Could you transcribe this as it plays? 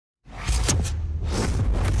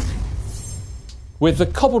With the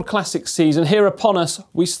Cobbled Classic season here upon us,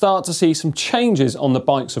 we start to see some changes on the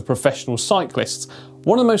bikes of professional cyclists.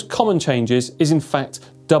 One of the most common changes is in fact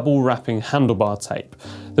double wrapping handlebar tape.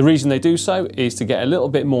 The reason they do so is to get a little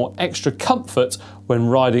bit more extra comfort when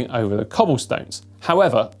riding over the cobblestones.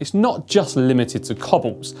 However, it's not just limited to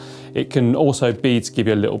cobbles. It can also be to give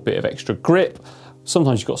you a little bit of extra grip.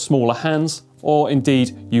 Sometimes you've got smaller hands, or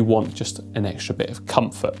indeed you want just an extra bit of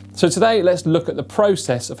comfort. So today let's look at the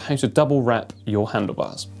process of how to double wrap your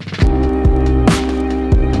handlebars.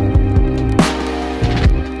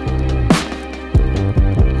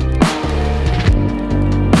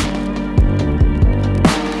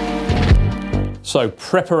 So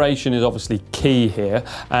preparation is obviously key here,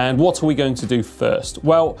 and what are we going to do first?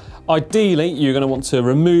 Well, ideally you're going to want to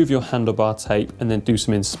remove your handlebar tape and then do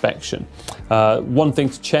some inspection. One thing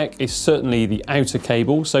to check is certainly the outer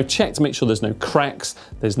cable, so check to make sure there's no cracks,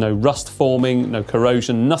 there's no rust forming, no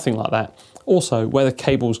corrosion, nothing like that. Also, where the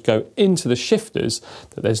cables go into the shifters,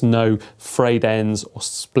 that there's no frayed ends or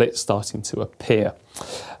splits starting to appear.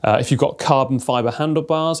 If you've got carbon fibre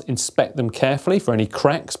handlebars, inspect them carefully for any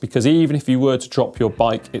cracks, because even if you were to drop your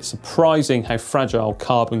bike, it's surprising how fragile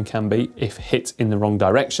carbon can be if hit in the wrong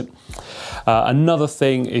direction. Another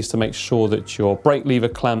thing is to make sure that your brake lever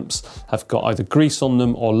clamps have got either grease on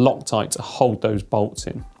them or Loctite to hold those bolts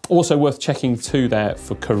in. Also worth checking too there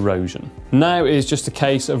for corrosion. Now it is just a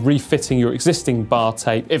case of refitting your existing bar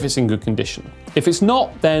tape if it's in good condition. If it's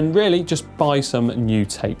not, then really just buy some new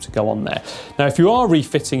tape to go on there. Now if you are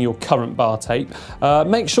refitting your current bar tape,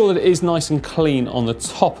 make sure that it is nice and clean on the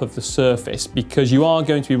top of the surface, because you are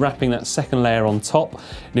going to be wrapping that second layer on top,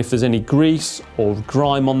 and if there's any grease or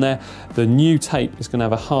grime on there, the new tape is going to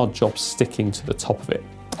have a hard job sticking to the top of it.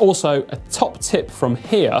 Also, a top tip from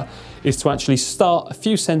here is to actually start a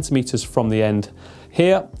few centimetres from the end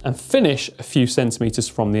here and finish a few centimetres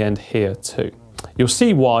from the end here too. You'll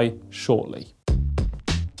see why shortly.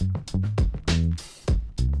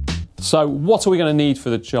 So what are we going to need for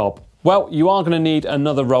the job? Well, you are going to need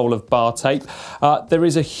another roll of bar tape. There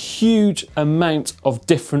is a huge amount of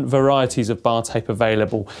different varieties of bar tape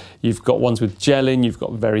available. You've got ones with gel in, you've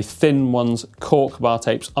got very thin ones, cork bar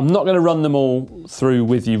tapes. I'm not going to run them all through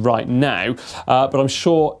with you right now, but I'm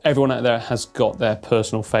sure everyone out there has got their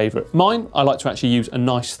personal favourite. Mine, I like to actually use a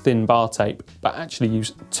nice thin bar tape, but actually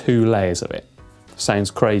use 2 layers of it. Sounds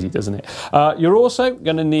crazy, doesn't it? You're also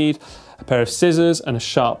going to need a pair of scissors and a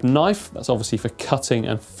sharp knife. That's obviously for cutting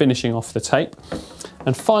and finishing off the tape.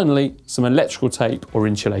 And finally, some electrical tape or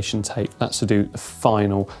insulation tape. That's to do the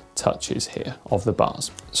final touches here of the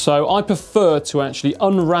bars. So I prefer to actually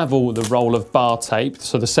unravel the roll of bar tape,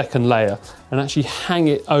 so the second layer, and actually hang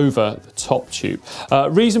it over the top tube.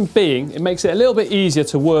 Reason being, it makes it a little bit easier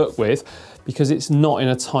to work with because it's not in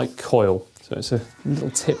a tight coil. So it's a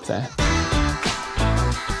little tip there.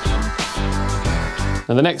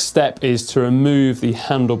 Now the next step is to remove the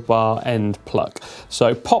handlebar end plug.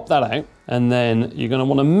 So pop that out, and then you're going to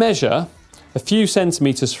want to measure a few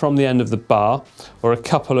centimetres from the end of the bar, or a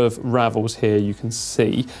couple of ravels here you can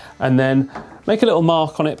see, and then make a little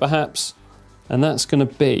mark on it perhaps, and that's going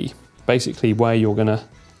to be basically where you're going to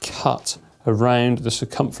cut around the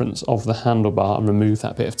circumference of the handlebar and remove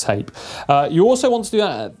that bit of tape. You also want to do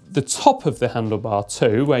that at the top of the handlebar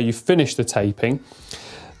too, where you finish the taping.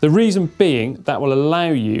 The reason being that will allow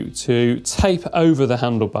you to tape over the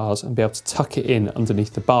handlebars and be able to tuck it in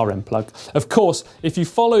underneath the bar end plug. Of course, if you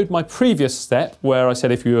followed my previous step where I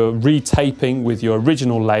said if you were retaping with your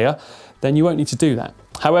original layer, then you won't need to do that.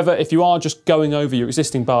 However, if you are just going over your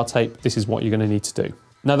existing bar tape, this is what you're going to need to do.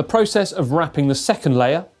 Now the process of wrapping the second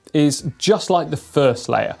layer is just like the first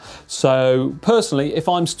layer. So personally, if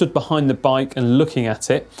I'm stood behind the bike and looking at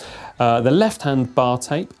it, the left-hand bar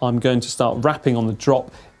tape, I'm going to start wrapping on the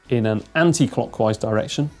drop in an anti-clockwise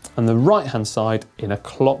direction, and the right-hand side in a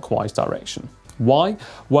clockwise direction. Why?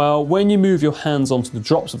 Well, when you move your hands onto the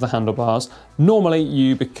drops of the handlebars, normally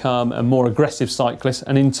you become a more aggressive cyclist,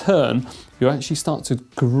 and in turn, you actually start to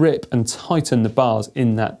grip and tighten the bars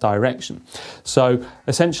in that direction. So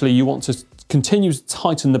essentially, you want to continue to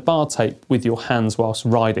tighten the bar tape with your hands whilst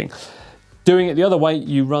riding. Doing it the other way,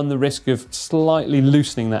 you run the risk of slightly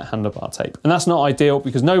loosening that handlebar tape, and that's not ideal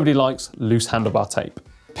because nobody likes loose handlebar tape.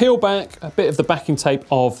 Peel back a bit of the backing tape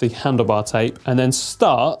of the handlebar tape and then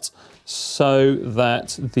start so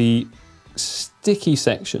that the sticky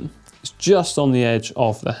section is just on the edge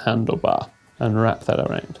of the handlebar, and wrap that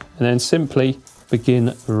around. And then simply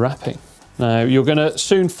begin wrapping. Now you're going to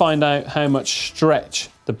soon find out how much stretch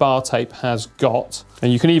the bar tape has got,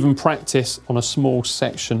 and you can even practice on a small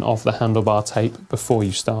section of the handlebar tape before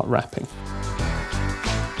you start wrapping.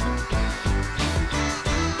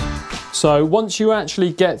 So once you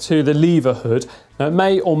actually get to the lever hood, now it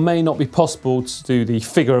may or may not be possible to do the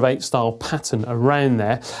figure of 8 style pattern around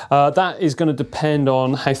there. That is going to depend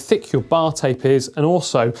on how thick your bar tape is, and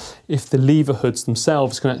also if the lever hoods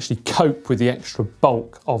themselves can actually cope with the extra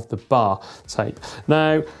bulk of the bar tape.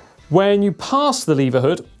 Now, when you pass the lever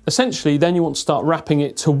hood, essentially then you want to start wrapping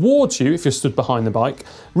it towards you if you're stood behind the bike.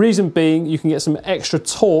 Reason being, you can get some extra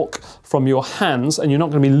torque from your hands and you're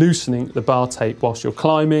not going to be loosening the bar tape whilst you're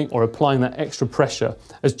climbing or applying that extra pressure,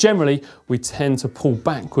 as generally we tend to pull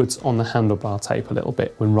backwards on the handlebar tape a little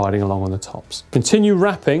bit when riding along on the tops. Continue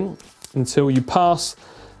wrapping until you pass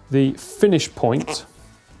the finish point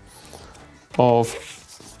of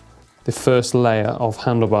the first layer of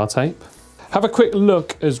handlebar tape. Have a quick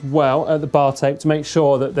look as well at the bar tape to make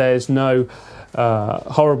sure that there's no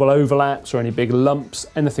horrible overlaps or any big lumps,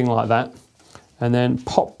 anything like that. And then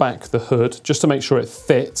pop back the hood just to make sure it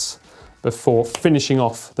fits before finishing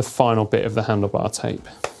off the final bit of the handlebar tape.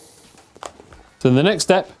 So the next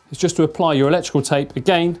step is just to apply your electrical tape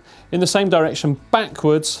again in the same direction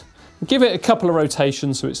backwards. Give it a couple of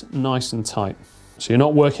rotations so it's nice and tight. So you're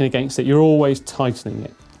not working against it, you're always tightening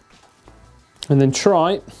it. And then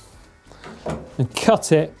try and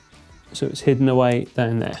cut it so it's hidden away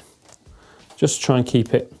down there. Just try and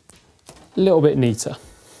keep it a little bit neater.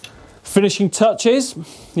 Finishing touches,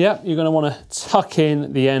 yeah, you're going to want to tuck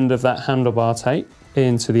in the end of that handlebar tape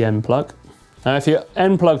into the end plug. Now if your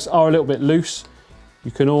end plugs are a little bit loose, you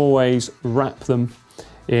can always wrap them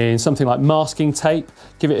in something like masking tape,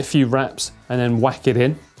 give it a few wraps and then whack it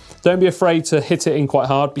in. Don't be afraid to hit it in quite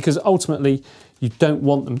hard because ultimately you don't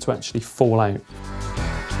want them to actually fall out.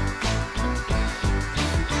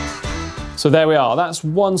 So there we are, that's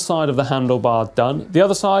one side of the handlebar done. The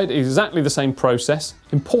other side is exactly the same process.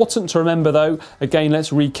 Important to remember though, again let's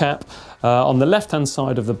recap, on the left hand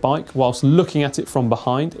side of the bike, whilst looking at it from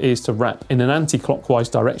behind, is to wrap in an anti-clockwise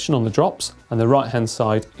direction on the drops, and the right hand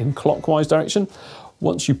side in clockwise direction.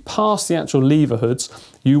 Once you pass the actual lever hoods,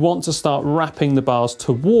 you want to start wrapping the bars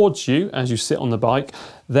towards you as you sit on the bike.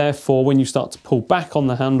 Therefore, when you start to pull back on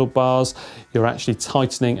the handlebars, you're actually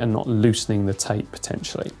tightening and not loosening the tape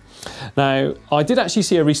potentially. Now, I did actually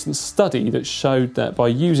see a recent study that showed that by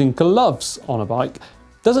using gloves on a bike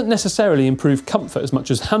doesn't necessarily improve comfort as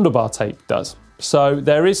much as handlebar tape does. So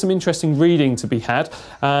there is some interesting reading to be had,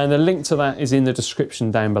 and a link to that is in the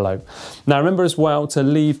description down below. Now remember as well to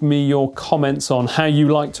leave me your comments on how you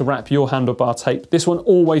like to wrap your handlebar tape. This one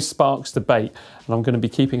always sparks debate, and I'm going to be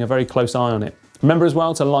keeping a very close eye on it. Remember as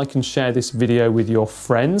well to like and share this video with your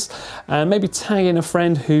friends, and maybe tag in a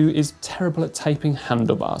friend who is terrible at taping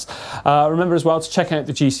handlebars. Remember as well to check out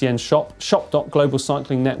the GCN shop,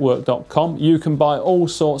 shop.globalcyclingnetwork.com. You can buy all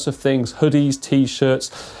sorts of things, hoodies, t-shirts,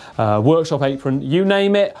 workshop apron, you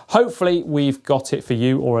name it. Hopefully we've got it for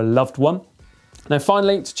you or a loved one. Now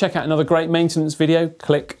finally, to check out another great maintenance video,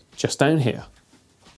 click just down here.